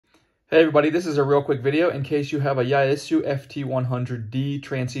Hey everybody, this is a real quick video in case you have a Yaesu FT-100D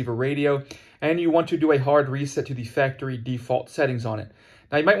transceiver radio and you want to do a hard reset to the factory default settings on it.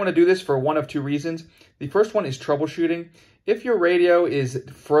 Now you might want to do this for one of two reasons. The first one is troubleshooting. If your radio is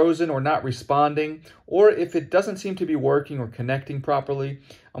frozen or not responding, or if it doesn't seem to be working or connecting properly,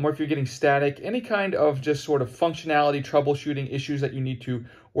 or if you're getting static, any kind of just sort of functionality troubleshooting issues that you need to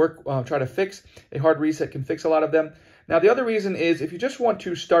try to fix, a hard reset can fix a lot of them. Now, the other reason is if you just want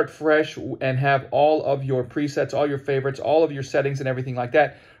to start fresh and have all of your presets, all your favorites, all of your settings and everything like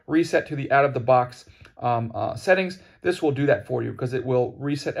that reset to the out-of-the-box settings, this will do that for you because it will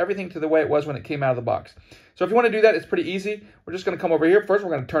reset everything to the way it was when it came out of the box. So if you want to do that, it's pretty easy. We're just going to come over here. First,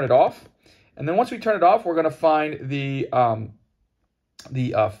 we're going to turn it off. And then once we turn it off, we're going to find the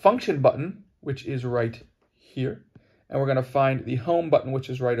function button, which is right here. And we're going to find the home button, which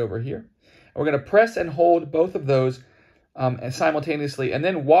is right over here. And we're going to press and hold both of those and simultaneously. And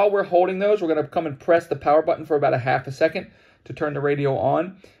then while we're holding those, we're going to come and press the power button for about a half a second to turn the radio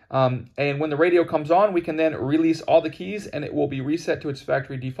on. And when the radio comes on, we can then release all the keys and it will be reset to its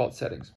factory default settings.